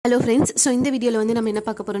Hello friends, so in the video வந்து நம்ம என்ன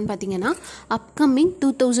பார்க்க போறோம்னு பாத்தீங்கன்னா upcoming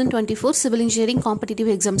 2024 civil engineering competitive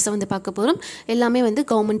exams வந்து பார்க்க போறோம். எல்லாமே வந்து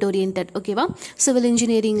government oriented, ஓகேவா? civil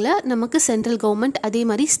engineeringல நமக்கு central government அதே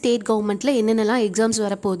மாதிரி state governmentல என்னென்னலாம் exams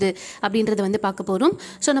வரப்போகுது அப்படின்றத வந்து பார்க்க போறோம்.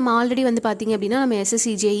 So நம்ம ஆல்ரெடி வந்து பாத்தீங்க அப்படினா நம்ம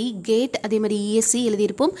SSC JE GATE அதே மாதிரி ESE எழுதி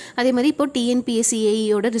இருப்போம். அதே மாதிரி இப்போ TNPSC AE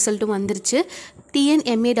ஓட ரிசல்ட்டும் வந்துருச்சு.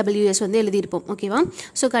 TNMAWS வந்து எழுதி இருப்போம், ஓகேவா?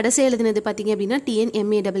 சோ கடைசியா எழுதினது பாத்தீங்க அப்படினா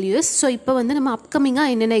TNMAWS. சோ இப்போ வந்து நம்ம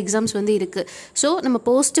upcoming-ஆ எக்ஸாம்ஸ் வந்து இருக்கு. ஸோ நம்ம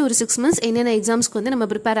போஸ்ட் ஒரு 6 months என்னென்ன எக்ஸாம்ஸ்க்கு வந்து நம்ம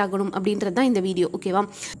ப்ரிப்பேர் ஆகணும் அப்படின்றது தான் இந்த வீடியோ, ஓகேவா?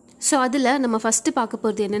 ஸோ அதில் நம்ம ஃபஸ்ட்டு பார்க்க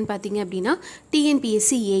போகிறது என்னென்னு பார்த்தீங்க அப்படின்னா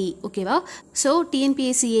TNPSC AE, ஓகேவா? ஸோ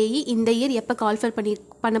TNPSC AE இந்த இயர் எப்போ கால்ஃபர்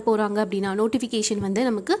பண்ண போகிறாங்க அப்படின்னா நோட்டிஃபிகேஷன் வந்து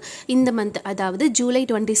நமக்கு இந்த மந்த், அதாவது July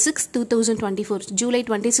 26, 2024 July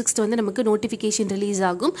 26 வந்து நமக்கு நோட்டிஃபிகேஷன் ரிலீஸ்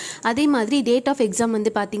ஆகும். அதே மாதிரி டேட் ஆஃப் எக்ஸாம்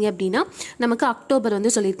வந்து பார்த்தீங்க அப்படின்னா நமக்கு அக்டோபர்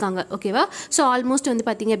வந்து சொல்லியிருக்காங்க, ஓகேவா? ஸோ ஆல்மோஸ்ட் வந்து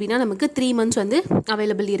பார்த்தீங்க அப்படின்னா நமக்கு 3 months வந்து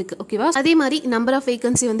அவைலபிள் இருக்குது, ஓகேவா? அதே மாதிரி நம்பர் ஆஃப்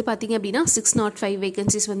வேகன்சி வந்து பார்த்தீங்க அப்படின்னா 605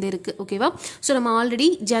 வேகன்சிஸ் வந்து இருக்குது, ஓகேவா? ஸோ நம்ம ஆல்ரெடி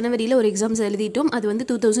ஜனவரியில் ஒரு எக்ஸாம்ஸ் எழுதிட்டோம். அது வந்து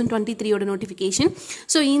 2023 நோட்டிஃபிகேஷன்.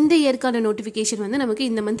 ஸோ இந்த இயர்க்கான நோட்டிஃபிகேஷன் வந்து நமக்கு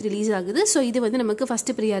இந்த மந்த் ரிலீஸ் ஆகுது. ஸோ இது வந்து நமக்கு ஃபஸ்ட்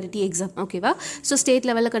ப்ரியாரிட்டி எக்ஸாம், ஓகேவா? ஸோ ஸ்டேட்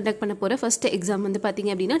லெவலில் கண்டக்ட் பண்ண போகிற ஃபர்ஸ்ட் எக்ஸாம் வந்து பார்த்தீங்க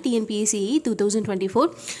அப்படின்னா TNPSC 2024.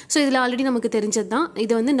 ஸோ இதில் ஆல்ரெடி நமக்கு தெரிஞ்சது தான்.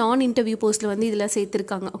 இது வந்து நான் இன்டர்வியூ போஸ்ட்டில் வந்து இதில்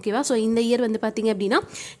சேர்த்துருக்காங்க, ஓகேவா? ஸோ இந்த இயர் வந்து பார்த்தீங்க அப்படின்னா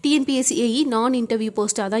TNPSC நான் இன்டர்வியூ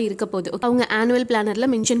போஸ்ட்டாக தான் இருக்க போகுது. அவங்க ஆனுவல் பிளானரில்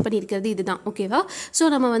மென்ஷன் பண்ணியிருக்கிறது இதுதான், ஓகேவா? ஸோ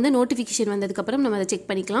நம்ம வந்து நோட்டிஃபிகேஷன் வந்ததுக்கப்புறம் நம்ம அதை செக்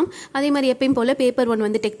பண்ணிக்கலாம். அதே மாதிரி எப்பயும் போல் பேப்பர் 1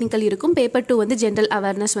 வந்து டெக்னிக்கல் இருக்கும், பேப்பர் 2 வந்து ஜென்ரல்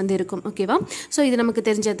அவேர்னஸ் வந்து இருக்கும், ஓகேவா? ஸோ இது நமக்கு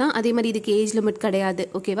தெரிஞ்சது தான். அதே மாதிரி இதுக்கு ஏஜ் லிமிட் கிடையாது,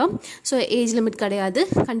 ஓகேவா? ஸோ ஏஜ் லிமிட் கிடையாது,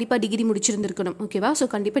 கண்டிப்பாக டிகிரி முடிச்சிருந்திருக்கணும், ஓகேவா? ஸோ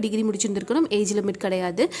கண்டிப்பாக டிகிரி முடிச்சிருந்திருக்கணும், ஏஜ் லிமிட்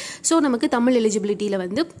கிடையாது. ஸோ நமக்கு தமிழ் எலிஜிபிலிட்டியில்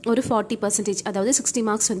வந்து ஒரு 40%, அதாவது 60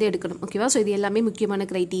 மார்க்ஸ் வந்து எடுக்கணும், ஓகேவா? ஸோ இது எல்லாமே முக்கியமான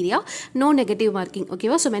க்ரைட்டீரியா. நோ நெகட்டிவ் மார்க்கிங்,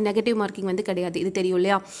 ஓகேவா? ஸோ நெகட்டிவ் மார்க்கிங் வந்து கிடையாது, இது தெரியும்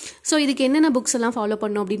இல்லையா? ஸோ இதுக்கு என்னென்ன புக்ஸ் எல்லாம் ஃபாலோ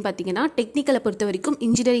பண்ணணும் அப்படின்னு பார்த்தீங்கன்னா டெக்னிக்கலை பொறுத்த வரைக்கும்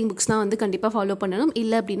இன்ஜினியரிங் புக்ஸ் தான் வந்து கண்டிப்பாக ஃபாலோ பண்ணணும்.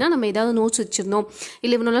 இல்லை அப்படின்னா நம்ம ஏதாவது நோட்ஸ் வச்சிருந்தோம்,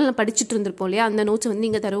 இல்லை இவ்வளோ நாள் படிச்சுட்டு இருந்திருப்போம் இல்லையா, அந்த நோட்ஸ் வந்து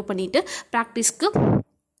நீங்கள் தரவு பண்ணிவிட்டு ப்ராக்டிஸ்க்கு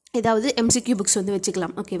ஏதாவது MCQ புக்ஸ் வந்து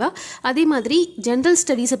வச்சுக்கலாம், ஓகேவா? அதே மாதிரி ஜென்ரல்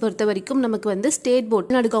ஸ்டடீஸை பொறுத்த வரைக்கும் நமக்கு வந்து ஸ்டேட்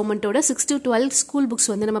போர்ட் நாடு கவர்மெண்ட்டோட 6 to 12 ஸ்கூல் புக்ஸ்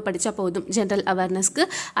வந்து நம்ம படித்தா போதும் ஜென்ரல் அவேர்னஸ்க்கு.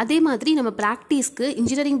 அதே மாதிரி நம்ம ப்ராக்டிஸ்க்கு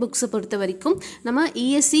இன்ஜினியரிங் புக்ஸை பொறுத்த வரைக்கும் நம்ம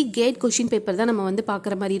ESE GATE கொஷின் பேப்பர் தான் நம்ம வந்து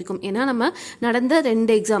பார்க்குற மாதிரி இருக்கும். ஏன்னா நம்ம நடந்த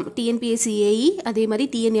 2 எக்ஸாம் TNPSC AE அதே மாதிரி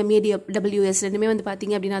TNMAWS ரெண்டுமே வந்து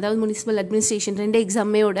பார்த்தீங்க அப்படின்னா, அதாவது முனிசிபல் அட்மினிஸ்ட்ரேஷன் 2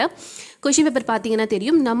 எக்ஸாமோட கொஷின் பேப்பர் பார்த்தீங்கன்னா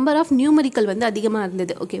தெரியும், நம்பர் ஆஃப் நியூமரிக்கல் வந்து அதிகமாக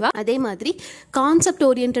இருந்தது, ஓகேவா? அதே மாதிரி கான்செப்ட்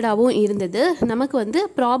ஓரியன்டாகவும் இருந்தது, நமக்கு வந்து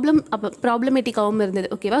ப்ராப்ளமேட்டிக்காகவும் இருந்தது,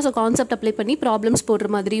 ஓகேவா? ஸோ கான்செப்ட் அப்ளை பண்ணி ப்ராப்ளம்ஸ் போடுற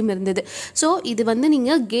மாதிரியும் இருந்தது. ஸோ இது வந்து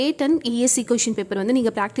நீங்கள் GATE and ESE question paper வந்து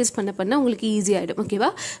நீங்கள் ப்ராக்டிஸ் பண்ண உங்களுக்கு ஈஸியாகிடும், ஓகேவா?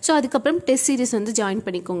 ஸோ அதுக்கப்புறம் டெஸ்ட் சீரிஸ் வந்து ஜாயின்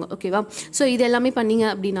பண்ணிக்கோங்க, ஓகேவா? ஸோ இது எல்லாமே பண்ணீங்க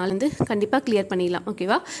அப்படின்னா வந்து கண்டிப்பாக கிளியர் பண்ணிடலாம்,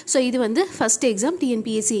 ஓகேவா? ஸோ இது வந்து first exam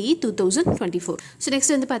TNPSC 2024. So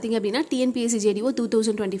next வந்து பார்த்தீங்க அப்படின்னா TNPSC JDO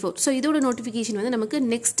 2024. ஸோ இதோட நோட்டிஃபிகேஷன் வந்து நமக்கு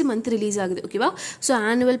நெக்ஸ்ட் மந்த் ரிலீஸ் ஆகுது, ஓகேவா? ஸோ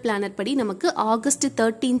ஆனுவல் பிளானர் படி நமக்கு August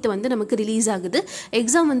 13th வந்து நமக்கு ரிலீஸ் ஆகுது.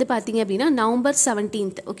 எக்ஸாம் வந்து பார்த்தீங்க அப்படின்னா November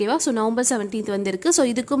 17th, ஓகேவா? ஸோ November 17th வந்து இருக்குது. ஸோ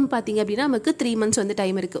இதுக்கும் பார்த்தீங்க அப்படின்னா நமக்கு 3 months வந்து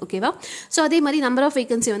டைம் இருக்குது, ஓகேவா? ஸோ அதே மாதிரி நம்பர் ஆஃப்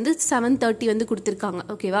வேகன்சி வந்து 730 வந்து கொடுத்துருக்காங்க,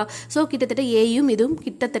 ஓகேவா? ஸோ கிட்டத்தட்ட ஏயும் இதுவும்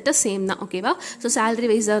கிட்டத்தட்ட சேம் தான், ஓகேவா? ஸோ சேலரி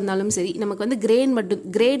வைஸாக இருந்தாலும் சரி நமக்கு வந்து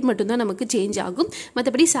கிரேட் மட்டும் தான் நமக்கு சேஞ்ச் ஆகும்,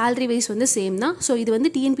 மற்றபடி சேலரி வைஸ் வந்து சேம் தான். ஸோ இது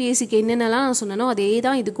வந்து TNPSCக்கு என்னென்னலாம் நான் சொன்னனோ அதே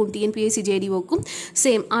தான் இதுக்கும் TNPSC JDOக்கும்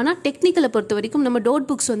சேம். ஆனால் டெக்னிக்கலை பொறுத்த வரைக்கும் நம்ம டோட்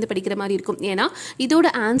புக்ஸ் வந்து படிக்கிற மாதிரி இருக்கும். ஏன்னா இதோட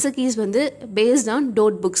ஆன்சர் கீஸ் வந்து பேஸ்ட் ஆன்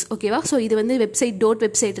டோட் புக்ஸ், ஓகேவா? ஸோ இது வந்து டோட்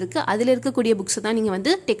வெப்சைட் இருக்குது, அதில் இருக்கக்கூடிய புக்ஸ் தான் நீங்கள்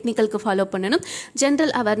வந்து டெக்னிக்கலுக்கு ஃபாலோ பண்ணணும்.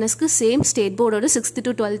 General அவேர்னஸ்க்கு same state போர்டோட 6th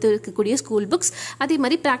to 12th இருக்கக்கூடிய ஸ்கூல் புக்ஸ், அதே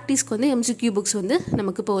மாதிரி ப்ராக்டிஸ்க்கு வந்து MCQ புக்ஸ் வந்து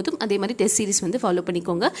நமக்கு போதும். அதே மாதிரி டெஸ்ட் சீரிஸ் வந்து ஃபாலோ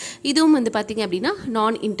பண்ணிக்கோங்க. இதுவும் வந்து பார்த்தீங்க அப்படின்னா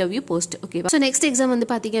நான் இன்டர்வியூ போஸ்ட், ஓகேவா? ஸோ நெக்ஸ்ட் எக்ஸாம் வந்து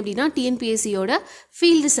பார்த்தீங்க அப்படின்னா TNPSCயோட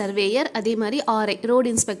ஃபீல்டு சர்வேயர் அதே மாதிரி RI ரோட்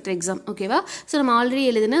இன்ஸ்பெக்டர் எக்ஸாம், ஓகேவா? ஸோ நம்ம ஆல்ரெடி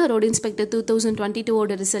எழுதின ரோட் இன்ஸ்பெக்டர்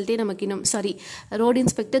 2022 ரிசல்ட்டே நமக்கு இன்னும் ரோட்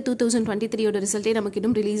இன்ஸ்பெக்டர் 2023 ரிசல்ட்டே நமக்கு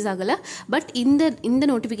இன்னும் ரிலீஸ் ஆகலை. பட் இந்த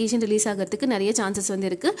நோட்டிஃபிகேஷன் ரிலீஸ் ஆகிறதுக்கு நிறைய சான்சஸ் வந்து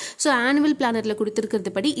இருக்குது. ஸோ ஆனுவல் பிளானரில்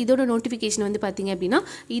கொடுத்துருக்கிறது படி இதோட நோட்டிஃபிகேஷன் வந்து பார்த்தீங்க அப்படின்னா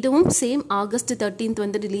இதுவும் சேம் August 13th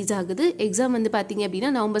வந்து ரிலீஸ் ஆகுது. எக்ஸாம் வந்து பார்த்தீங்க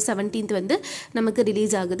அப்படின்னா November 17th வந்து நமக்கு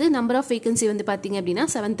ரிலீஸ் ஆகுது. நம்பர் ஆஃப் வேகன்சி வந்து பார்த்தீங்க அப்படின்னா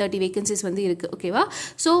 730 வேகன்சிஸ் வந்து இருக்குது, ஓகேவா?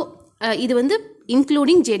 ஸோ இது வந்து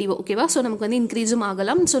இன்க்ளூடிங் ஜேடிஓ ஓகேவா. ஸோ நமக்கு வந்து இன்க்ரீஸும்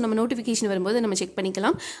ஆகலாம். ஸோ நம்ம நோட்டிஃபிகேஷன் வரும்போது நம்ம செக்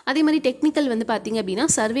பண்ணிக்கலாம். அதே மாதிரி டெக்னிக்கல் வந்து பார்த்தீங்க அப்படின்னா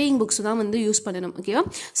சர்வேயிங் புக்ஸ் தான் வந்து யூஸ் பண்ணணும் ஓகேவா.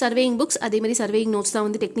 சர்வேயிங் புக்ஸ் அதே மாதிரி சர்வேயிங் நோட்ஸ் தான்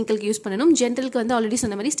வந்து டெக்னிக்கலுக்கு யூஸ் பண்ணணும். ஜென்ரலுக்கு வந்து ஆல்ரெடி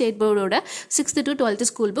சொன்ன மாதிரி state போர்டோட 6th to 12th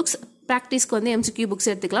school books, ப்ராக்டிஸ்க்கு வந்து எம்சிக்யூ புக்ஸ்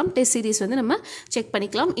எடுத்துக்கலாம். டெஸ்ட் சீரிஸ் வந்து நம்ம செக்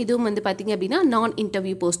பண்ணிக்கலாம். இதுவும் வந்து பார்த்தீங்க அப்படின்னா நான்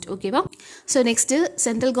இன்டர்வியூ போஸ்ட் ஓகேவா. ஸோ நெக்ஸ்ட்டு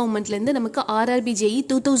சென்ட்ரல் கவர்மெண்ட்லேருந்து நமக்கு RRB JE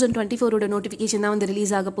 2024 நோட்டிஃபிகேஷன் தான் வந்து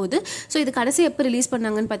ரிலீஸ் ஆக போகுது. ஸோ இது கடைசி எப்போ ரிலீஸ்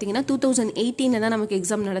பண்ணாங்கன்னு பார்த்தீங்கன்னா 2018 தான் நமக்கு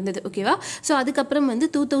எக்ஸாம் நடந்தது ஓகேவா. ஸோ அதுக்கப்புறம் வந்து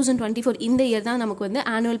 2024 இந்த இயர் தான் நமக்கு வந்து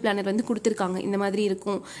ஆனுவல் பிளானர் வந்து கொடுத்துருக்காங்க. இந்த மாதிரி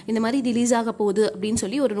இருக்கும், இந்த மாதிரி ரிலீஸ் ஆக போகுது அப்படின்னு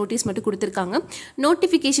சொல்லி ஒரு நோட்டீஸ் மட்டும் கொடுத்துருக்காங்க.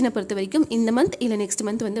 நோட்டிஃபிகேஷனை பொறுத்த வரைக்கும் இந்த மந்த் இல்லை நெக்ஸ்ட்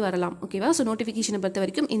மந்த் வந்து வரலாம் ஓகேவா. ஸோ நோட்டிஃபிகேஷனை பொறுத்த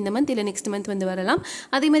வரைக்கும் இந்த மந்த் இல்லை நெக்ஸ்ட் மந்த் வந்து வரலாம்.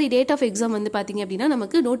 அதே மாதிரி டேட் ஆஃப் எக்ஸாம் வந்து பார்த்தீங்க அப்படின்னா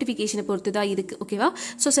நமக்கு நோட்டிஃபிகேஷனை பொறுத்து தான் இருக்குது ஓகேவா.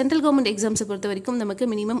 ஸோ சென்ட்ரல் கவர்மெண்ட் எக்ஸாம்ஸை பொறுத்த வரைக்கும் நமக்கு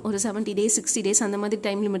மினிமம் ஒரு 70 days 60 days அந்த மாதிரி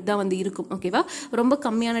டைம் லிமிட் தான் வந்து இருக்கும் ஓகேவா. ரொம்ப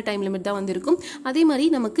கம்மியான டைம் லிமிட் தான் வந்து இருக்கும். அதே மாதிரி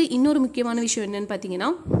நமக்கு இன்னொரு முக்கியமான விஷயம் என்னன்னு பார்த்தீங்கன்னா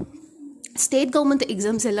ஸ்டேட் கவர்மெண்ட்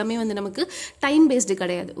எக்ஸாம்ஸ் எல்லாமே வந்து நமக்கு டைம் பேஸ்டு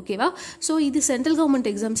கிடையாது ஓகேவா. ஸோ இது சென்ட்ரல் கவர்மெண்ட்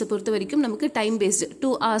எக்ஸாம்ஸை பொறுத்த வரைக்கும் நமக்கு டைம் பேஸ்டு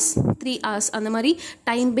 2 hours 3 hours அந்த மாதிரி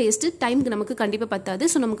டைம் பேஸ்டு டைமுக்கு நமக்கு கண்டிப்பாக பத்தாது.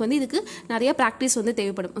 ஸோ நமக்கு வந்து இதுக்கு நிறைய ப்ராக்டிஸ் வந்து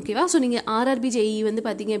தேவைப்படும் ஓகேவா. ஸோ நீங்கள் RRB JE வந்து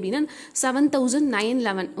பார்த்தீங்க அப்படின்னா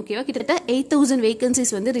 7,911 ஓகேவா, கிட்டத்தட்ட 8,000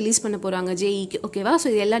 வேகன்சிஸ் வந்து ரிலீஸ் பண்ண போகிறாங்க JEக்கு ஓகேவா. ஸோ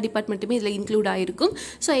இது எல்லா டிபார்ட்மெண்ட்டுமே இதில் இன்க்ளூட் ஆகிருக்கும்.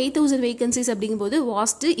 ஸோ 8,000 வேகன்சிஸ் அப்படிங்கும்போது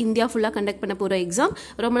வாஸ்ட்டு இந்தியா ஃபுல்லாக கண்டக்ட் பண்ண போகிற எக்ஸாம்,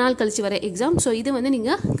 ரொம்ப நாள் கழிச்சு வர எக்ஸாம். ஸோ இது வந்து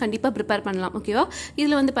நீங்கள் கண்டிப்பாக ப்ரிப்பேர் பண்ணலாம் ஓகேவா.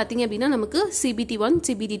 இதில் வந்து பார்த்தீங்க அப்படின்னா நமக்கு CBT 1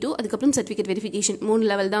 CBT 2 அதுக்கப்புறம் சர்டிஃபிகேட் வெரிஃபிகேஷன் 3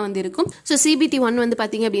 லெவல் தான் வந்து இருக்கும். ஸோ CBT 1 வந்து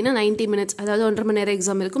பார்த்தீங்க அப்படின்னா 90 minutes அதாவது 1.5 மணி நேரம்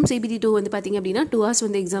எக்ஸாம் இருக்கும். CBT 2 வந்து பார்த்தீங்க அப்படின்னா 2 hours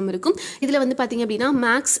வந்து எக்ஸாம் இருக்கும். இதில் வந்து பார்த்தீங்க அப்படின்னா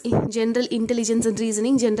maths, general intelligence and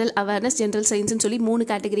reasoning, general awareness, general சயின்ஸ்னு சொல்லி 3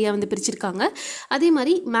 கேட்டகரியாக வந்து பிரிச்சிருக்காங்க. அதே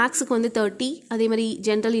மாதிரி மேக்ஸுக்கு வந்து 30, அதே மாதிரி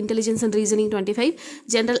general intelligence and reasoning 25,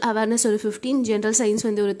 general awareness ஒரு 15, ஜென்ரல் சயின்ஸ்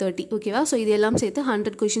வந்து ஒரு 30 ஓகேவா. ஸோ இது எல்லாம் சேர்த்து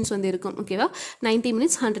 100 questions வந்து இருக்கும் ஓகேவா. 90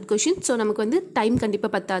 minutes 100 questions. ஸோ நமக்கு வந்து டைம்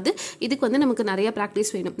கண்டிப்பாக பத்தாது. இதுக்கு வந்து நமக்கு நிறைய ப்ராக்டிஸ்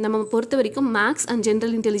வேணும். நம்ம பொறுத்த வரைக்கும் மேக்ஸ் அண்ட்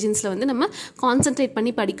ஜென்ரல் இன்டெலிஜென்ஸில் வந்து நம்ம கான்சென்ட்ரேட்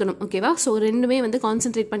பண்ணி படிக்கணும் ஓகேவா. ஸோ ரெண்டுமே வந்து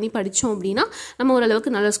கான்சென்ட்ரேட் பண்ணி படித்தோம் அப்படின்னா நம்ம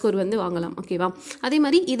ஓரளவுக்கு நல்ல ஸ்கோர் வந்து வாங்கலாம் ஓகேவா. அதே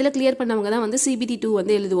மாதிரி இதில் கிளியர் பண்ணவங்க தான் வந்து CBT 2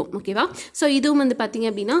 வந்து எழுதுவோம் ஓகேவா. ஸோ இதுவும் வந்து பார்த்தீங்க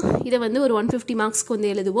அப்படின்னா இதை வந்து ஒரு 150 மார்க்ஸ்க்கு வந்து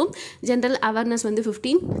எழுதுவோம். ஜென்ரல் அவேர்னஸ் வந்து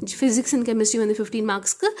 15, ஃபிசிக்ஸ் அண்ட் கெமிஸ்ட்ரி வந்து 15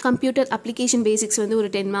 மார்க்ஸ்க்கு, கம்ப்யூட்டர் அப்ளிகேஷன் பேசிக்ஸ் வந்து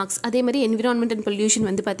ஒரு 10 marks, அதே மாதிரி என்விரான்மெண்ட் அண்ட் பொல்யூஷன்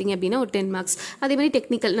வந்து பார்த்தீங்க அப்படின்னா ஒரு 10 marks, அதே மாதிரி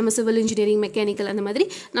டெக்னிக்கல் நம்ம சிவில் இன்ஜினியரிங் மெக்கானிக்கல் அந்த மாதிரி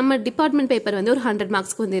நம்ம டிபார்ட்மெண்ட் பேப்பர் வந்து ஒரு 100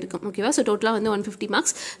 மார்க்ஸ்க்கு வந்து இருக்கும் ஓகேவா. ஸோ டோட்டலாக வந்து 150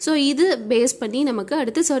 marks. ஸோ இது பேஸ் பண்ணி நமக்கு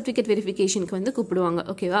அடுத்து சர்டிஃபிகேட் வெரிஃபிகேஷனுக்கு வந்து கூப்பிடுவாங்க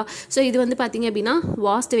ஓகேவா. ஸோ இது வந்து பார்த்தீங்க அப்படின்னா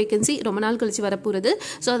வாஸ்ட் வேகன்சி, ரொம்ப நாள் கழிச்சு வரப்போகிறது.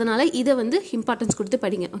 ஸோ அதனால் இதை வந்து இம்பார்ட்டன்ஸ் கொடுத்து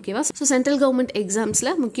படிங்க ஓகேவா. ஸோ சென்ட்ரல் கவர்மெண்ட்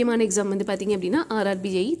எக்ஸாம்ஸில் முக்கியமான எக்ஸாம் வந்து பார்த்தீங்க அப்படின்னா RRB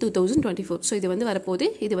JE 2024. ஸோ இது வந்து வரப்போகுது,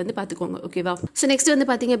 இது வந்து பார்த்துக்கோங்க ஓகேவா. ஸோ நெக்ஸ்ட் வந்து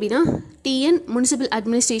பார்த்தீங்க அப்படின்னா TN municipal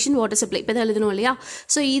administration water supply இப்போ தான் எழுதணும் இல்லையா.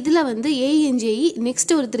 ஸோ இதில் வந்து ANJE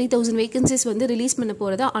நெக்ஸ்ட் ஒரு 3,000 வேகன்சிஸ் வந்து ரிலீஸ் பண்ண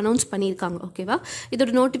போகிறதா அனௌன்ஸ் பண்ணியிருக்காங்க ஓகேவா.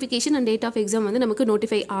 இதோட notification and date of exam வந்து நமக்கு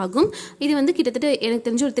நோட்டிஃபை ஆகும். இது வந்து கிட்டத்தட்ட எனக்கு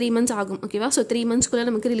தெரிஞ்ச ஒரு 3 months ஆகும் ஓகேவா. ஸோ 3 monthsக்குள்ளே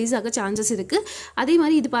நமக்கு ரிலீஸ் ஆக சான்சஸ் இருக்குது. அதே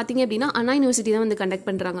மாதிரி இது பார்த்தீங்க அப்படின்னா அண்ணா யூனிவர்சிட்டி தான் வந்து கண்டக்ட்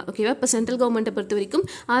பண்ணுறாங்க ஓகேவா. இப்போ சென்ட்ரல் கவர்மெண்ட்டை பொறுத்த வரைக்கும்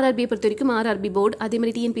RRB பொறுத்த வரைக்கும் RRB போர்டு, அதே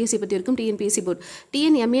மாதிரி TNPSC பொறுத்த வரைக்கும் TNPSC போர்டு,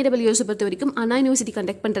 TNMAWS பொறுத்த வரைக்கும் அண்ணா யூனிவர்சிட்டி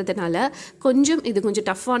கண்டக்ட் பண்ணுறதுனால இது கொஞ்சம்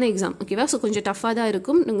டஃப்பான எக்ஸாம் ஓகேவா. ஸோ கொஞ்சம் டஃப்பாக தான்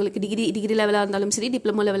இருக்கும். உங்களுக்கு டிகிரி லெவலாக இருந்தாலும் சரி,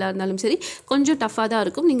 டிப்ளமோ லெவலாக இருந்தாலும் சரி, கொஞ்சம் டஃப்பாக தான்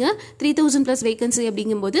இருக்கும். நீங்கள் 3,000+ வேகன்சி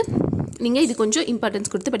அப்படிங்கும்போது நீங்கள் இது கொஞ்சம் இம்பார்ட்டன்ஸ்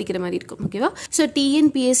கொடுத்து படிக்கிற மாதிரி இருக்கும் ஓகேவா. ஸோ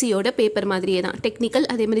TNPSCயோட பேப்பர் மாதிரியே தான் டெக்னிக்கல்,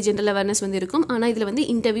 அதே மாதிரி ஜென்ரல் அவேர்னஸ் வந்து இருக்கும். ஆனால் இதில் வந்து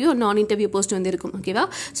இன்டர்வியூ, நான் இன்டர்வியூ போஸ்ட் வந்து இருக்கும் ஓகேவா.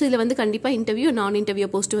 ஸோ இதில் வந்து கண்டிப்பாக இன்டர்வியூ, நான் இன்டர்வியூ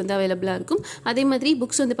போஸ்ட் வந்து அவைலபிளாக இருக்கும். அதே மாதிரி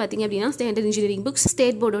புக்ஸ் வந்து பார்த்தீங்க அப்படின்னா standard engineering books,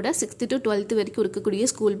 state போர்டோட 6th to 12th வரைக்கும் இருக்கக்கூடிய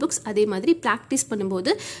ஸ்கூல் புக்ஸ், அதே மாதிரி ப்ராக்டிஸ்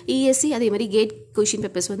பண்ணும்போது ESE அதே மாதிரி கேட் கொஷின்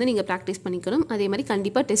பேப்பர்ஸ் வந்து நீங்கள் ப்ராக்டிஸ் பண்ணிக்கணும். அதே மாதிரி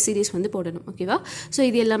கண்டிப்பாக டெஸ்ட் சீரிஸ் வந்து போடணும் ஓகேவா. ஸோ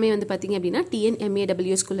இது எல்லாமே வந்து பார்த்தீங்க அப்படின்னா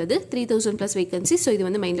TNMAWS உள்ளது 3,000+ வேகன்சி. ஸோ இது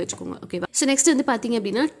வந்து மைண்டில் வச்சுக்கோங்க ஓகேவா. ஸோ நெக்ஸ்ட் வந்து பார்த்தீங்க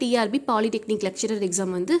அப்படின்னா TRB பாலிடெக்னிக் லெக்சரர்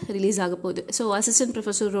எக்ஸாம் வந்து ரிலீஸ் ஆக போகுது. ஸோ அசிஸ்டன்ட்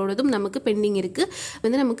ப்ரொஃபஸரோடதும் நமக்கு பெண்டிங் இருக்குது.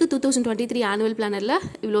 வந்து நமக்கு 2023 ஆனுவல் பிளானரில்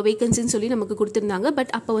இவ்வளோ வேகன்சின்னு சொல்லி நமக்கு கொடுத்துருந்தாங்க.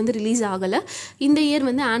 பட் அப்போ வந்து ரிலீஸ் ஆகலை. இந்த இயர்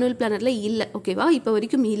வந்து ஆனுவல் பிளானரில் இல்லை ஓகேவா. இப்போ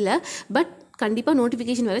வரைக்கும் இல்லை. பட் கண்டிப்பாக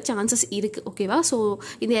நோட்டிஃபிகேஷன் வர சான்சஸ் இருக்குது ஓகேவா. ஸோ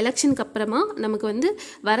இந்த எலெக்ஷனுக்கு அப்புறமா நமக்கு வந்து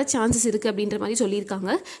வர சான்சஸ் இருக்குது அப்படின்ற மாதிரி சொல்லியிருக்காங்க.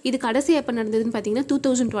 இது கடைசி எப்போ நடந்ததுன்னு பார்த்தீங்கன்னா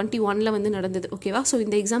 2021 வந்து நடந்தது ஓகேவா. ஸோ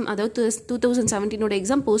இந்த எக்ஸாம் அதாவது 2017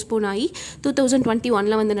 எக்ஸாம் போஸ்ட்போன் ஆகி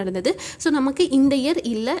 2021 வந்து நடந்தது. ஸோ நமக்கு இந்த இயர்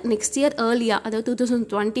இல்லை, நெக்ஸ்ட் இயர் ஏர்லியாக அதாவது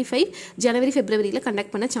 2025 ஜனவரி ஃபெப்ரவரியில்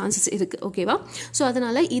கண்டக்ட் பண்ண சான்சஸ் இருக்குது ஓகேவா. ஸோ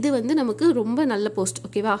அதனால் இது வந்து நமக்கு ரொம்ப நல்ல போஸ்ட்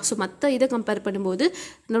ஓகேவா. ஸோ மற்ற இதை கம்பேர் பண்ணும்போது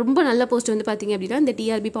ரொம்ப நல்ல போஸ்ட் வந்து பார்த்தீங்க அப்படின்னா இந்த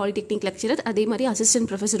TRB பாலிடெக்னிக் லெக்சரர், அதே மாதிரி அசிஸ்டன்ட்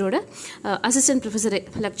ப்ரொஃபஸர்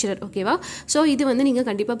லெக்சரர் ஓகேவா. ஸோ இது வந்து நீங்கள்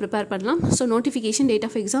கண்டிப்பாக ப்ரிப்பேர் பண்ணலாம். So notification, date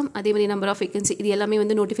of exam, அதே மாதிரி நம்பர் ஆஃப் வேகன்சி இது எல்லாமே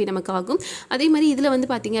வந்து நோட்டிஃபை நமக்கு ஆகும். அதே மாதிரி இதில் வந்து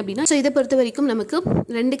பார்த்தீங்க அப்படின்னா ஸோ இதை பொறுத்த வரைக்கும் நமக்கு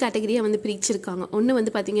 2 கேட்டகரியாக வந்து பிரிச்சிருக்காங்க. ஒன்று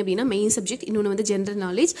வந்து பார்த்தீங்க அப்படின்னா மெயின் சப்ஜெக்ட், இன்னொன்று வந்து ஜென்ரல்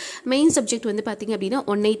நாலேஜ். மெயின் சப்ஜெக்ட் வந்து பார்த்தீங்க அப்படின்னா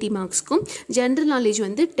 180 மார்க்ஸ்க்கும், ஜென்ரல் நாலேஜ்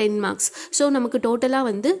வந்து 10 மார்க்ஸ். ஸோ நமக்கு டோட்டலாக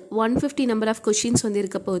வந்து 150 நம்பர் ஆஃப் கொஷின்ஸ் வந்து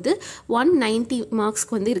இருக்க போகுது, 190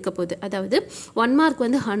 மார்க்ஸ்க்கு வந்து இருக்க போகுது. அதாவது 1 மார்க்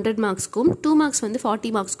வந்து 100 மார்க்ஸ்க்கும், 2 மார்க்ஸ் வந்து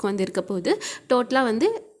 40 மார்க்ஸ்க்கும் வந்து இருக்க போகுது. டோட்டலாக வந்து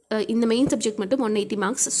இந்த மெயின் சப்ஜெக்ட் மட்டும் 180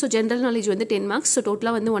 மார்க்ஸ். ஸோ ஜென்ரல் நாலேஜ் வந்து 10 மார்க்ஸ். ஸோ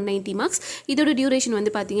டோட்டலாக வந்து 190 மார்க்ஸ். இதோட டியூரேஷன்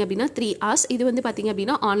வந்து பார்த்தீங்க அப்படின்னா 3 hours. இது வந்து பார்த்தீங்க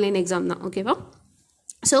அப்படின்னா ஆன்லைன் எக்ஸாம் தான் ஓகேவா.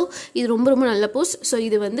 ஸோ இது ரொம்ப ரொம்ப நல்ல போஸ்ட். ஸோ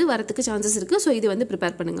இது வந்து வரத்துக்கு சான்சஸ் இருக்குது. ஸோ இது வந்து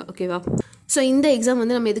ப்ரிப்பேர் பண்ணுங்கள் ஓகேவா. ஸோ இந்த எக்ஸாம்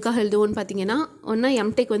வந்து நம்ம எதுக்காக எழுதுவோம்னு பார்த்தீங்கன்னா, ஒன்றா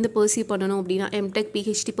எம்டெக் வந்து பர்சீவ் பண்ணணும் அப்படின்னா, எம்டெக்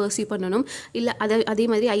பிஹெச்டி பர்சீவ் பண்ணணும், இல்லை அதே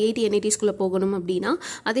மாதிரி ஐஐடி என்ஐடி ஸ்கூலில் போகணும் அப்படின்னா,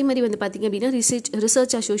 அதே மாதிரி வந்து பார்த்திங்க அப்படின்னா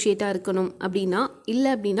ரிசர்ச் அசோசியேட்டாக இருக்கணும் அப்படின்னா, இல்லை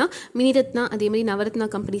அப்படின்னா மினிரத்னா அதே மாதிரி நவரத்னா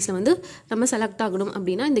கம்பெனிஸில் வந்து நம்ம செலக்ட் ஆகணும்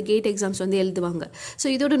அப்படின்னா இந்த கேட் எக்ஸாம்ஸ் வந்து எழுதுவாங்க. ஸோ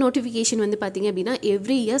இதோட நோட்டிஃபிகேஷன் வந்து பார்த்திங்க அப்படின்னா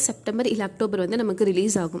எவ்ரி இயர் செப்டம்பர் இல்லை அக்டோபர் வந்து நமக்கு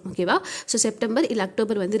ரிலீஸ் ஆகும் ஓகேவா. ஸோ செப்டம்பர் இல்லை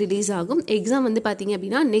அக்டோபர் வந்து ரிலீஸ் ஆகும். எக்ஸாம் வந்து பார்த்திங்க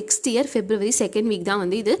அப்படின்னா next year February 2nd week தான்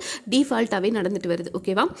வந்து இது டிஃபால்ட்டாக நடந்துட்டு வருது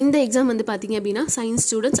ஓகேவா. இந்த எக்ஸாம் வந்து பாத்தீங்க அப்படின்னா சயின்ஸ்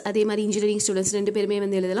ஸ்டூடெண்ட்ஸ் அதே மாதிரி இன்ஜினியரிங் ஸ்டூடெண்ட்ஸ் 2 பேருமே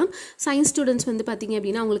வந்து எழுதலாம். சயின்ஸ் ஸ்டூடெண்ட்ஸ் வந்து பாத்தீங்க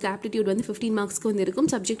அப்படின்னா உங்களுக்கு ஆப்டிடியூட் வந்து 15 மார்க்ஸ்க்கு வந்து இருக்கும்,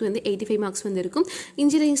 சப்ஜெக்ட் வந்து 85 மார்க்ஸ் வந்து இருக்கும்.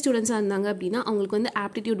 இன்ஜினியரிங் ஸ்டூடெண்ட்ஸாக இருந்தாங்க அப்படின்னா அவங்களுக்கு வந்து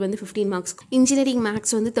ஆப்டிடியூட் வந்து 15 மார்க்ஸ், இன்ஜினியரிங்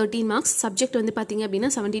மேக்ஸ் வந்து 13 மார்க்ஸ், சப்ஜெக்ட் வந்து பாத்தீங்க அப்படின்னா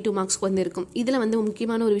 72 மார்க்ஸ்க்கு வந்து இருக்கும். இதில் வந்து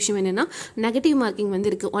முக்கியமான ஒரு விஷயம் என்னன்னா நெகட்டிவ் மார்க்கிங்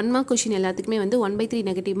வந்து இருக்கு. 1 மார்க் கொஸ்டின் எல்லாத்துக்குமே வந்து 1/3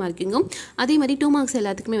 நெகட்டிவ் மார்க்கிங்கும், அதே மாதிரி 2 மார்க்ஸ்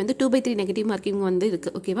எல்லாத்துக்குமே வந்து 2/3 நெகட்டிவ் மார்க்கிங் வந்து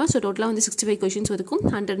இருக்கு ஓகேவா. ஸோ டோட்டலாக வந்து 65 கொஸ்டின்ஸ் இருக்கும்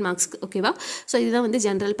 100 மார்க்ஸ்க்கு ஓகேவா. ஸோ இதுதான் வந்து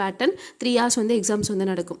ஜென்ரல் பேட்டர்ன். 3 hours வந்து எக்ஸாம்ஸ் வந்து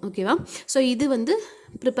நடக்கும் ஓகேவா. ஸோ இது வந்து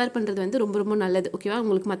ப்ரிப்பேர் பண்ணுறது வந்து ரொம்ப ரொம்ப நல்லது ஓகேவா.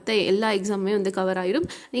 உங்களுக்கு மற்ற எல்லா எக்ஸாமுமே வந்து கவர் ஆகிடும்.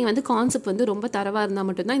 நீங்கள் வந்து கான்செப்ட் வந்து ரொம்ப தரவாக இருந்தால்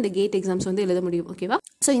மட்டும்தான் இந்த கேட் எக்ஸாம்ஸ் வந்து எழுத முடியும் ஓகேவா.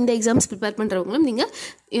 ஸோ இந்த எக்ஸாம்ஸ் ப்ரிப்பேர் பண்ணுறவங்களும் நீங்கள்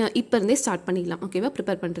இப்போ இருந்தே ஸ்டார்ட் பண்ணிடலாம் ஓகேவா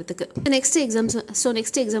ப்ரிப்பேர் பண்ணுறதுக்கு. நெக்ஸ்ட்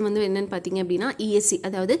எக்ஸாம் வந்து என்னென்னு பார்த்தீங்க அப்படின்னா ESE,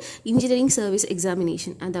 அதாவது இன்ஜினியரிங் சர்வீஸ்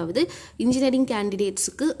எக்ஸாமினேஷன். அதாவது இன்ஜினியரிங்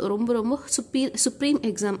கேண்டிடேட்ஸுக்கு ரொம்ப ரொம்ப சுப்ரீம்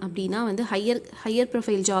எக்ஸாம் அப்படின்னா வந்து ஹையர்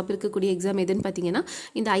ப்ரொஃபைல் ஜாப் இருக்கக்கூடிய எக்ஸாம் எதுன்னு பார்த்தீங்கன்னா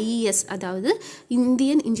இந்த IES, அதாவது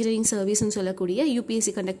இந்தியன் இன்ஜினியரிங் சர்வீஸ்னு சொல்லக்கூடிய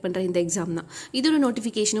UPSC கண்டக்ட் பண்ணுற இந்த எக்ஸாம் தான். இதோட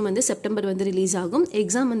நோட்டிஃபிகேஷனும் வந்து செப்டம்பர் வந்து ரிலீஸ் ஆகும்.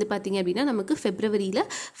 எக்ஸாம் வந்து பார்த்தீங்க அப்படின்னா நமக்கு Februaryல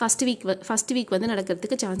ஃபர்ஸ்ட் வீக் வந்து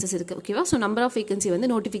நடக்கிறதுக்கு சான்சஸ் இருக்குது ஓகேவா. ஸோ நம்பர் ஆஃப் வேகன்சி வந்து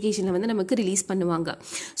நோட்டிஃபிகேஷனில் வந்து நமக்கு ரிலீஸ் பண்ணுவாங்க.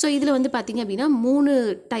 ஸோ இதில் வந்து பார்த்தீங்க அப்படின்னா 3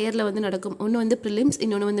 டயரில் வந்து நடக்கும். ஒன்று வந்து ப்ரிலிம்ஸ்,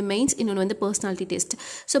 இன்னொன்று வந்து மெயின்ஸ், இன்னொன்று வந்து பர்சனாலிட்டி டெஸ்ட்.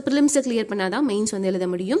 ஸோ ப்ரிலிம்ஸை கிளியர் பண்ணாதான் மெயின்ஸ் வந்து எழுத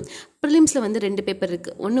முடியும். ப்ரிலிம்ஸில் வந்து 2 பேப்பர்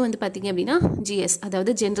இருக்குது. ஒன்று வந்து பார்த்தீங்க அப்படின்னா GS,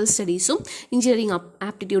 அதாவது ஜென்ரல் ஸ்டடீஸும் இன்ஜினியரிங்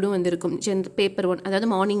ஆப்டிடியூடும் வந்து இருக்கும். பேப்பர் 1 அதாவது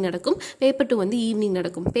மார்னிங் நடக்கும், பேப்பர் 2 வந்து ஈவினிங்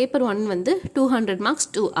நடக்கும். பேப்பர் 1 வந்து 200 மார்க்ஸ்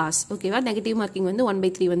 2 hours ஓகேவா. நெகட்டிவ் மார்க்கிங் வந்து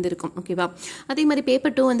 1/3 வந்து இருக்கும் ஓகேவா. அதே மாதிரி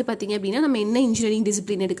பேப்பர் 2 வந்து பார்த்தீங்க அப்படின்னா நம்ம என்ன இன்ஜினியரிங்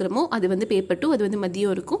டிசிப்ளின் எடுக்கிறோமோ அது வந்து பேப்பர் 2 அது வந்து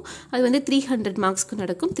மதியம் இருக்கும். அது வந்து 300 மார்க்ஸ்க்கு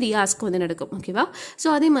நடக்கும், 3 hours வந்து நடக்கும் ஓகேவா. ஸோ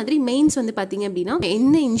அதே மாதிரி மெயின்ஸ் வந்து பார்த்தீங்க அப்படின்னா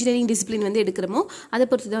என்ன இன்ஜினியரிங் டிசிப்ளின் வந்து எடுக்கிறோமோ அதை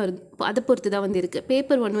பொறுத்து தான் வந்து இருக்குது.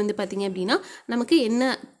 பேப்பர் 1 வந்து பார்த்தீங்க அப்படின்னா நமக்கு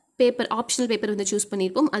என்ன ஆப்ஷனல் பேப்பர் வந்து சூஸ்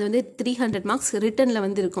பண்ணியிருப்போம், அது வந்து 300 மார்க்ஸ் ரிட்டனில்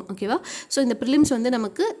வந்து இருக்கும் ஓகேவா. ஸோ இந்த ப்ரிலிம்ஸ் வந்து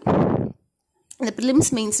நமக்கு இந்த ப்ரிலிம்ஸ்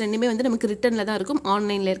மெயின்ஸ் 2மே வந்து நமக்கு ரிட்டனில் தான் இருக்கும்,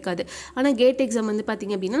 ஆன்லைனில் இருக்காது. ஆனால் கேட் எக்ஸாம் வந்து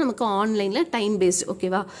பார்த்திங்க அப்படின்னா நமக்கு ஆன்லைனில் டைம் பேஸ்டு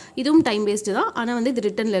ஓகேவா. இதுவும் டைம் பேஸ்டு தான், ஆனால் வந்து இது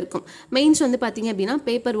ரிட்டனில் இருக்கும். மெயின்ஸ் வந்து பார்த்திங்க அப்படின்னா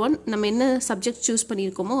பேப்பர் 1 நம்ம என்ன சப்ஜெக்ட் சூஸ்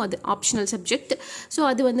பண்ணியிருக்கோமோ அது ஆப்ஷனல் சப்ஜெக்ட். ஸோ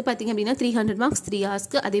அது வந்து பார்த்திங்க அப்படின்னா 300 மார்க்ஸ் 3 hours.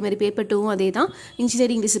 அதே மாதிரி பேப்பர் 2வும் அதே தான்,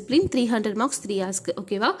 இன்ஜினியரிங் டிசிப்ளின் 300 மார்க்ஸ் 3 hours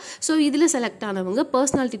ஓகேவா. ஸோ இதில் செலக்ட் ஆனவங்க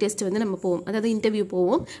பர்சனாலிட்டி டெஸ்ட் வந்து நம்ம போவோம், அதாவது இன்டர்வியூ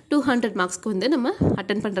போவோம். 200 மார்க்ஸ்க்கு வந்து நம்ம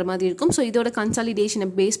அட்டன் பண்ணுற மாதிரி இருக்கும். ஸோ இதோட கன்சாலிடேஷனை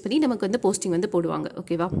பேஸ் பண்ணி நமக்கு வந்து போஸ்டிங் வந்து போடுவாங்க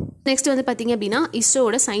ஓகேவா. நெக்ஸ்ட் வந்து பார்த்தீங்க அப்படின்னா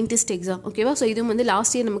இஸ்ரோட சயின்டிஸ்ட் எக்ஸாம் ஓகேவா. ஸோ இதுவும் வந்து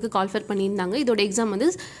லாஸ்ட் இயர் நமக்கு கால்ஃபர் பண்ணியிருந்தாங்க. இதோட எக்ஸாம் வந்து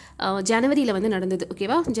ஜனவரியில் வந்து நடந்தது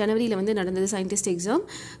ஓகேவா. ஜனவரியில் வந்து நடந்தது சயின்டிஸ்ட் எக்ஸாம்.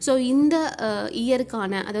 ஸோ இந்த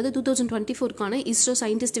இயருக்கான அதாவது 2024க்கான இஸ்ரோ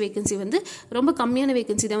சயின்டிஸ்ட் வேகன்சி வந்து ரொம்ப கம்மியான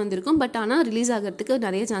வேகன்சி தான் வந்திருக்கும். பட் ஆனால் ரிலீஸ் ஆகிறதுக்கு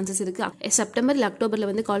நிறைய சான்சஸ் இருக்குது. செப்டம்பர் இல்லை அக்டோபரில்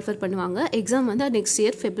வந்து கால்ஃபர் பண்ணுவாங்க. எக்ஸாம் வந்து நெக்ஸ்ட்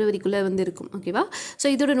இயர் Februaryக்குள்ளே வந்து இருக்கும் ஓகேவா. ஸோ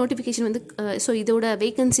இதோட நோட்டிஃபிகேஷன் வந்து இதோட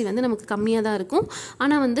வேகன்சி வந்து நமக்கு கம்மியாக தான் இருக்கும்.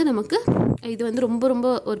 ஆனால் வந்து நமக்கு இது வந்து ரொம்ப ரொம்ப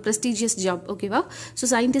ஒரு ப்ரெஸ்டீஜியஸ் ஜாப் ஓகேவா. ஸோ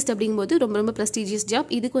சயின்டிஸ்ட் அப்படிங்கும்போது ரொம்ப ரொம்ப ப்ரெஸ்டீஜியஸ் ஜாப்.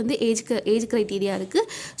 இதுக்கு வந்து ஏஜ் க்ரைட்டீரியா இருக்குது.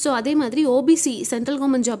 ஸோ அதே மாதிரி OBC சென்ட்ரல்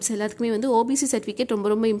கவர்மெண்ட் ஜாப்ஸ் எல்லாத்துக்குமே வந்து OBC சர்டிஃபிகேட் ரொம்ப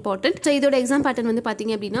ரொம்ப இம்பார்ட்டன்ட். ஸோ இதோட எக்ஸாம் பேட்டர்ன் வந்து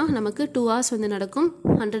பார்த்தீங்க அப்படின்னா நமக்கு 2 hours வந்து நடக்கும்,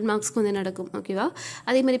 100 மார்க்ஸ்க்கு வந்து நடக்கும் ஓகேவா.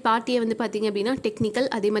 அதே மாதிரி பார்ட்டியை வந்து பார்த்தீங்க அப்படின்னா டெக்னிக்கல்,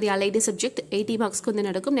 அதே மாதிரி அலைடு சப்ஜெக்ட் 80 மார்க்ஸ்க்கு வந்து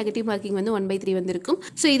நடக்கும். நெகட்டிவ் மார்க்கிங் வந்து 1/3 வந்து இருக்கும்.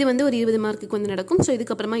 ஸோ இது வந்து ஒரு 20 மார்க்குக்கு வந்து நடக்கும். ஸோ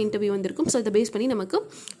இதுக்கப்புறமா இன்டர்வியூ வந்து இருக்கும். ஸோ இதை பேஸ் பண்ணி நமக்கு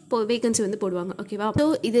வேகன்சி வந்து போடுவாங்க ஓகேவா. ஸோ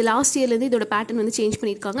இது லாஸ்ட் இயர்லேருந்து இதோட பேட்டர்ன் வந்து சேஞ்ச்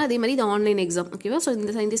பண்ணியிருக்காங்க. அதே மாதிரி இது ஆன்லைன் எக்ஸாம் ஓகேவா. ஸோ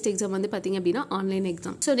இந்த சயின்டிஸ்ட் எக்ஸாம் வந்து பார்த்தீங்க அப்படின்னா online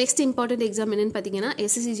exam. So next important exam என்னன்னு பார்த்தீங்கன்னா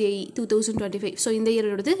SSC JE 2025. ஸோ இந்த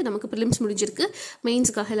இயரோடது நமக்கு ப்ரிலிம்ஸ் முடிஞ்சிருக்கு,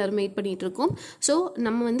 மெயின்ஸ்க்காக எல்லாரும் வெயிட் பண்ணிட்டு இருக்கோம். ஸோ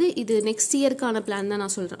நம்ம வந்து இது நெக்ஸ்ட் இயர்க்கான பிளான் தான்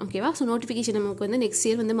நான் சொல்கிறேன் ஓகேவா. ஸோ நோட்டிஃபிகேஷன் நமக்கு வந்து நெக்ஸ்ட்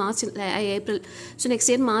இயர் வந்து March April. So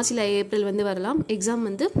next year March இல்லை ஏப்ரல் வந்து வரலாம். எக்ஸாம்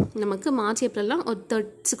வந்து நமக்கு மார்ச் ஏப்ரல்லாம் ஒரு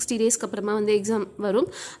 60 டேஸ்க்கு அப்புறமா வந்து எக்ஸாம் வரும்.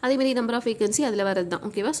 அதேமாதிரி நம்பர் ஆஃப் வேகன்சி அதில் வரது தான்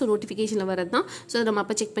ஓகேவா. ஸோ நோட்டிஃபிகேஷனில் வரது தான். ஸோ நம்ம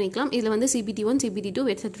அப்போ செக் பண்ணிக்கலாம். இதில் வந்து CBT1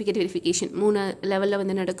 CBT2 சர்டிஃபிகேட் வெரிஃபிகேஷன் 3 லெவலில்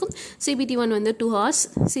வந்து நடக்கும். CBT1 வந்து 2 hours,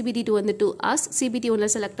 CBT2 வந்து 2 hours. CBT1ல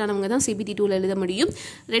செலக்ட் ஆனவங்க தான் CBT2ல எழுத முடியும்.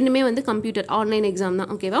 ரெண்டுமே வந்து கம்ப்யூட்டர் ஆன்லைன் எக்ஸாம்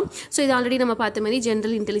தான் ஓகேவா. ஸோ இது ஆல்ரெடி நம்ம பார்த்த மாதிரி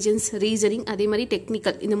ஜென்ரல் இன்டெலிஜென்ஸ், ரீசனிங், அதே மாதிரி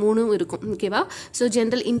டெக்னிக்கல் இந்த 3ம் இருக்கும் ஓகேவா. ஸோ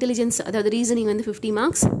ஜென்ரல் இன்டெலிஜென்ஸ் அதாவது ரீசனிங் வந்து 50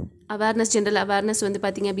 மார்க்ஸ், அவேர்னஸ் ஜென்ரல் அவேர்னஸ் வந்து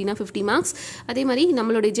பார்த்திங்க அப்படின்னா 50 மார்க்ஸ். அதே மாதிரி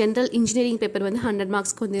நம்மளுடைய ஜென்ரல் இன்ஜினியரிங் பேப்பர் வந்து 100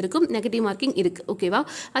 மார்க்ஸ்க்கு வந்து இருக்கும். நெகட்டிவ் மார்க்கிங் இருக்குது ஓகேவா.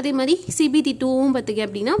 அதே மாதிரி CBT2வும் பார்த்திங்க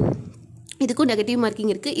அப்படின்னா இதுக்கும் நெகட்டிவ்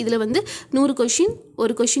மார்க்கிங் இருக்குது. இதில் வந்து 100 கொஷின்,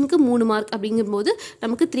 ஒரு கொஷினுக்கு 3 மார்க் அப்படிங்கும்போது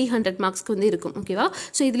நமக்கு 300 மார்க்ஸ்க்கு வந்து இருக்கும் ஓகேவா.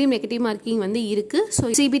 ஸோ இதுலேயும் நெகட்டிவ் மார்க்கிங் வந்து இருக்குது. ஸோ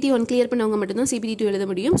CBT1 கிளியர் பண்ணவங்க மட்டும்தான் CBT2 எழுத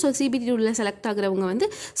முடியும். ஸோ CBT2ல செலக்ட் ஆகிறவங்க வந்து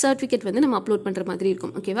சர்டிஃபிகேட் வந்து நம்ம அப்லோட் பண்ணுற மாதிரி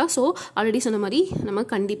இருக்கும் ஓகேவா. ஸோ ஆல்ரெடி சொன்ன மாதிரி நம்ம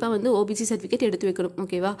கண்டிப்பாக வந்து OBC சர்டிஃபிகேட் எடுத்து வைக்கணும்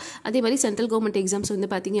ஓகேவா. அதே மாதிரி சென்ட்ரல் கவர்மெண்ட் எக்ஸாம்ஸ் வந்து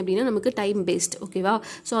பார்த்திங்க அப்படின்னா நமக்கு டைம் பேஸ்ட் ஓகேவா.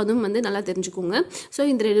 ஸோ அதுவும் வந்து நல்லா தெரிஞ்சுக்கோங்க. ஸோ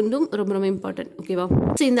இந்த ரெண்டும் ரொம்ப ரொம்ப இம்பார்ட்டன்ட் ஓகேவா.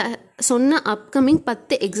 ஸோ இந்த சொன்ன அப்கமிங்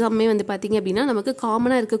 10 எக்ஸாமே வந்து பார்த்திங்க அப்படின்னா நமக்கு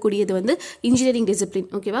காமனாக இருக்கக்கூடியது வந்து இன்ஜினியரிங் டிசிப்ளின்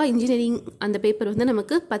ஓகேவா. இன்ஜினியரிங் அந்த பேப்பர் வந்து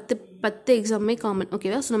நமக்கு 10 எக்ஸாமே காமன்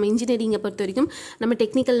ஓகேவா. ஸோ நம்ம இன்ஜினியரிங்கை பொறுத்த வரைக்கும் நம்ம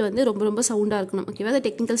டெக்னிக்கல் வந்து ரொம்ப ரொம்ப சவுண்டாக இருக்கணும் ஓகேவா. அது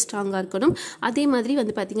டெக்னிக்கல் ஸ்ட்ராங்காக இருக்கணும். அதே மாதிரி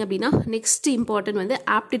வந்து பார்த்திங்க அப்படின்னா நெக்ஸ்ட் இம்பார்ட்டன்ட் வந்து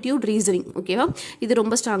ஆப்டிடியூட், ரீசனிங் ஓகேவா. இது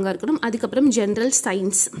ரொம்ப ஸ்ட்ராங்காக இருக்கணும். அதுக்கப்புறம் ஜென்ரல்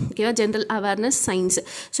சயின்ஸ் ஓகேவா, ஜென்ரல் அவேர்னஸ், சயின்ஸ்.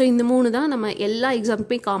 ஸோ இந்த 3 தான் நம்ம எல்லா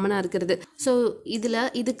எக்ஸாமுக்குமே காமனாக இருக்கிறது. ஸோ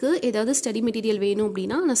இதுக்கு ஏதாவது ஸ்டடி மெட்டீரியல் வேணும்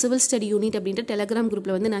அப்படின்னா நான் சிவில் ஸ்டடி யூனிட் அப்படின்ற டெலகிராம்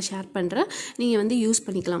குரூப்பில் வந்து நான் ஷேர் பண்ணுறேன். நீங்கள் வந்து யூஸ்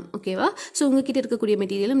பண்ணிக்கலாம் ஓகேவா. ஸோ உங்ககிட்ட இருக்கக்கூடிய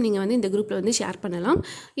மெட்டீரியலும் நீங்கள் வந்து இந்த குரூப்பில் வந்து ஷேர் பண்ணலாம்.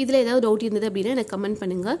 இதில் ஏதாவது டவுட் இருந்தது அப்படின்னா எனக்கு கமெண்ட்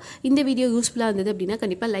பண்ணுங்கள். இந்த வீடியோ யூஸ்ஃபுல்லாக இருந்தது அப்படின்னா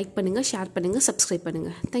கண்டிப்பாக லைக் பண்ணுங்கள், ஷேர் பண்ணுங்கள், சப்ஸ்கிரைப்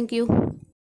பண்ணுங்கள். தேங்க்யூ.